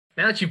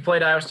Now that you've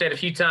played Iowa State a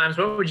few times,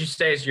 what would you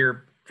say is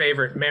your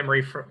favorite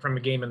memory from a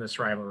game in this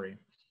rivalry?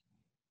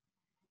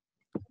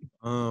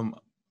 Um,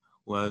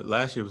 well,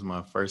 last year was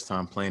my first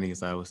time playing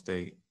against Iowa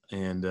State,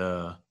 and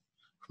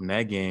from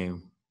that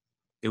game,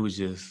 it was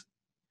just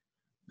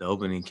the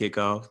opening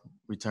kickoff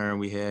return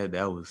we had.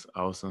 That was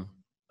awesome,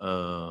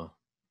 and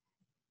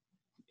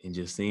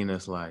just seeing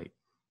us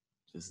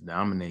just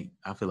dominate.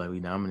 I feel like we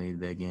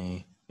dominated that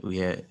game. We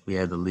had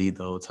the lead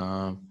the whole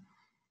time,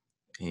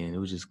 and it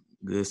was just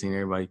good seeing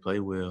everybody play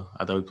well.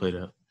 I thought we played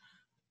a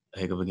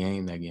heck of a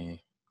game that game.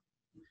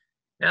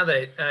 Now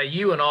that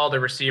you and all the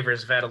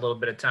receivers have had a little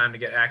bit of time to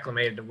get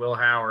acclimated to Will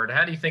Howard,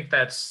 how do you think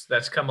that's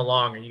come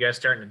along? Are you guys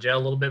starting to gel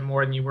a little bit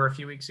more than you were a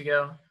few weeks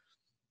ago?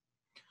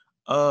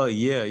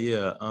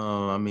 Yeah.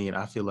 I mean,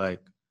 I feel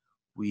like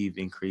we've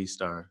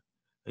increased our,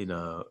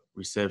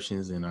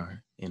 receptions and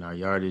our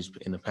yardage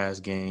in the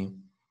past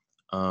game.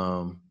 We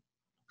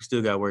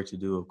still got work to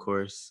do, of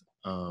course,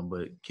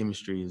 but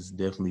chemistry is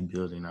definitely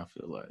building, I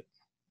feel like.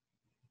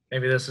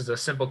 Maybe this is a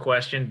simple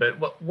question,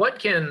 but what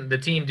can the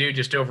team do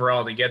just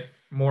overall to get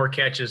more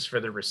catches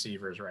for the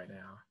receivers right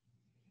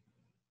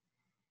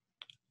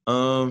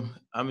now?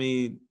 I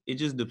mean, it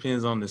just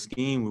depends on the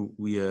scheme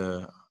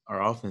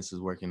our offense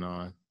is working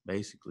on,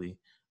 basically.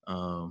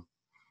 If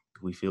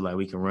we feel like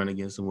we can run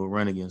against them, we'll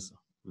run against them.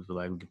 If we feel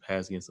like we can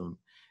pass against them,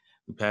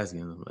 we pass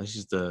against them. It's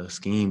just a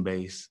scheme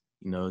base,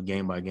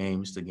 game by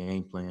game, just a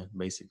game plan,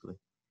 basically.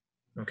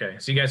 Okay,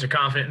 so you guys are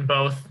confident in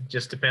both.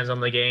 Just depends on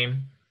the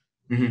game.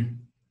 Mm-hmm.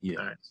 Yeah.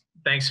 All right.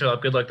 Thanks,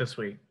 Phillip. Good luck this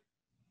week.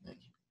 Thank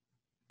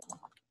you.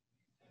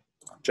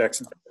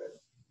 Jackson.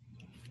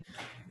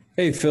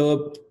 Hey,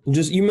 Phillip.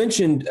 Just you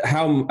mentioned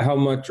how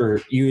much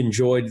you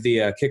enjoyed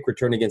the kick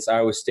return against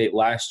Iowa State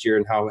last year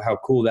and how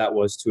cool that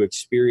was to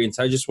experience.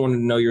 I just wanted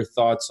to know your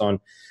thoughts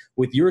on,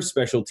 with your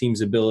special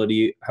teams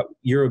ability,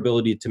 your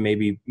ability to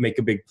maybe make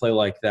a big play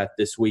like that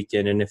this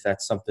weekend, and if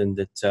that's something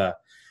that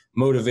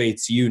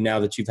motivates you now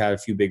that you've had a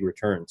few big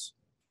returns.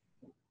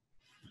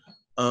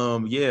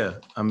 Yeah.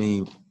 I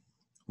mean,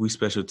 we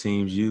special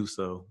teams you,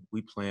 so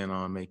we plan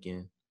on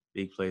making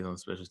big plays on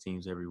special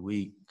teams every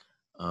week.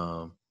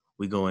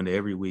 We go into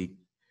every week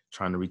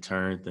trying to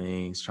return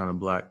things, trying to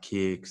block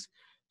kicks,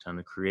 trying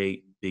to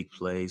create big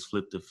plays,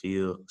 flip the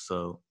field.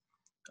 So,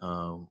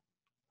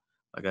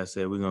 like I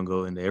said, we're going to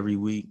go into every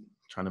week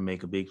trying to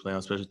make a big play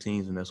on special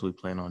teams, and that's what we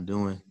plan on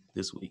doing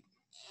this week.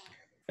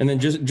 And then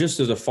just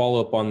as a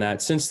follow-up on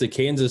that, since the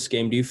Kansas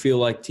game, do you feel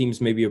like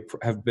teams maybe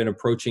have been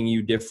approaching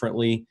you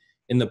differently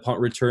in the punt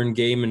return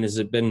game, and has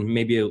it been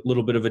maybe a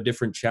little bit of a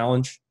different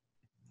challenge?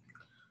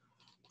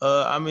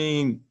 I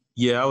mean,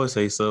 yeah, I would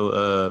say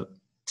so.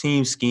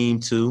 Team scheme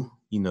too,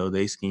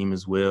 they scheme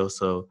as well.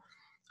 So,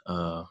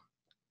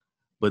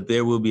 but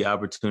there will be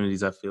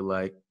opportunities, I feel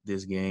like,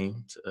 this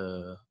game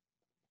to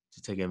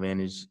take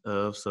advantage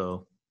of.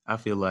 So I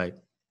feel like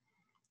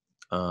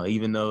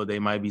even though they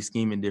might be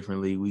scheming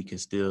differently, we can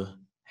still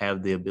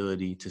have the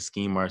ability to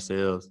scheme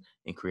ourselves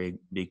and create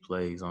big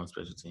plays on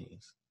special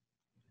teams.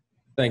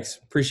 Thanks.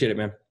 Appreciate it,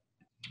 man.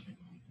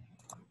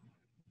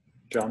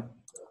 John?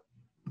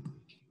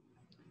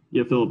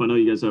 Yeah, Phillip, I know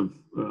you guys have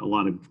a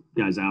lot of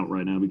guys out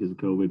right now because of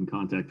COVID and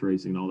contact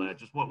tracing and all that.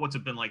 Just what's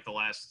it been like the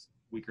last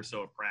week or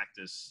so of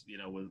practice,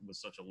 with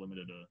such a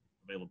limited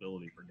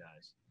availability for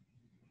guys?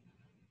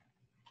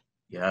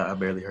 Yeah, I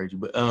barely heard you.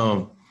 But,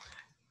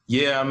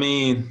 yeah, I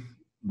mean,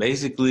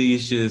 basically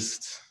it's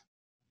just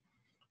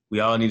we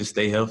all need to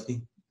stay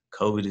healthy.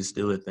 COVID is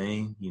still a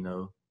thing,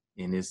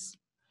 and it's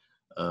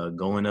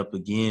going up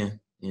again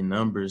in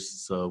numbers,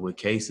 so with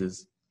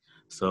cases.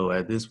 So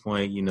at this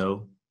point,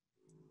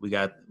 we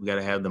got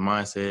to have the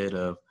mindset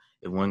of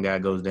if one guy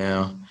goes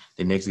down,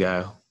 the next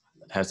guy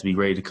has to be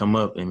ready to come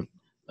up and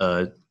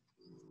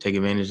take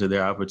advantage of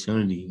their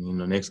opportunity.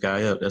 Next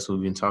guy up. That's what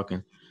we've been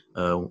talking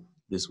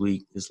this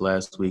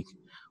last week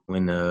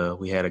when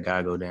we had a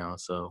guy go down.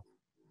 So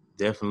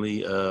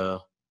definitely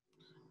got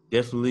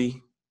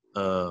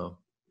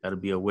to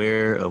be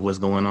aware of what's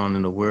going on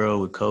in the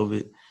world with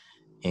COVID,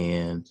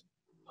 and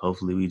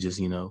hopefully we just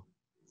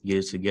get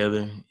it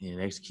together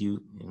and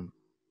execute and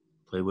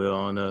play well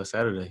on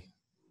Saturday.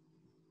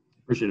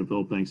 Appreciate it,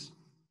 Phil. Thanks.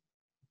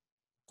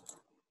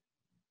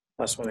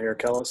 Last one here,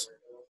 Kellis.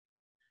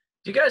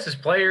 Do you guys as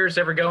players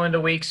ever go into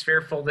weeks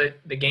fearful that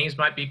the games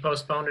might be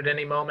postponed at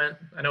any moment?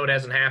 I know it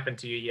hasn't happened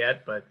to you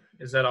yet, but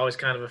is that always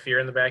kind of a fear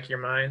in the back of your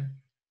mind?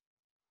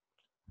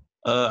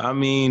 I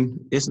mean,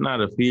 it's not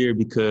a fear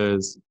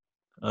because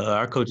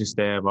our coaching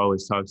staff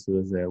always talks to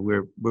us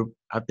that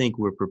I think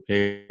we're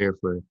prepared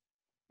for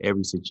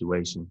every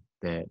situation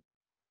that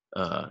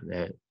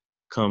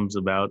comes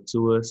about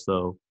to us.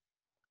 So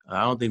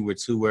I don't think we're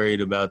too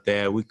worried about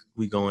that.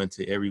 We go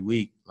into every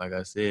week, like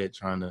I said,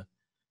 trying to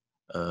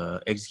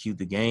execute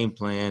the game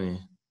plan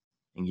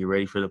and get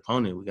ready for the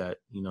opponent. We got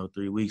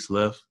 3 weeks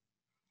left.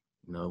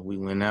 We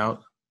went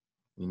out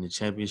in the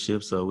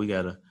championship, so we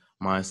got a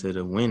mindset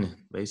of winning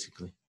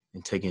basically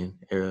and taking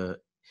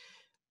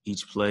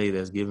each play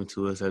that's given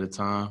to us at a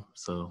time.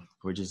 So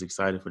we're just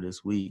excited for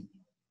this week.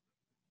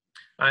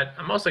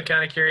 I'm also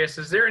kind of curious,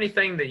 is there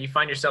anything that you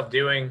find yourself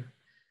doing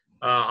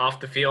off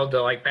the field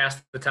to like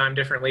pass the time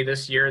differently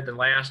this year than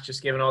last,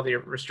 just given all the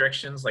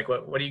restrictions? Like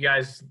what do you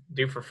guys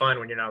do for fun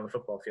when you're not on the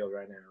football field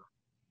right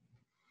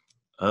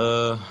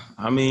now?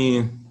 I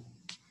mean,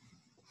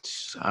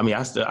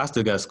 I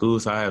still got school,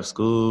 so I have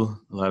school,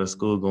 a lot of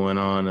school going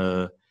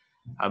on.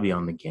 I'll be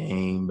on the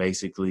game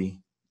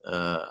basically.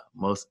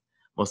 Most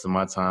of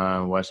my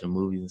time watching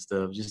movies and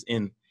stuff, just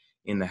in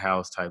the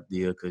house type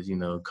deal, because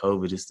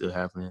COVID is still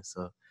happening,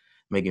 so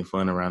making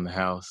fun around the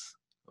house.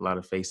 A lot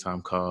of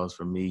FaceTime calls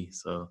for me,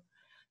 so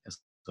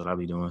that's what I'll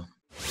be doing.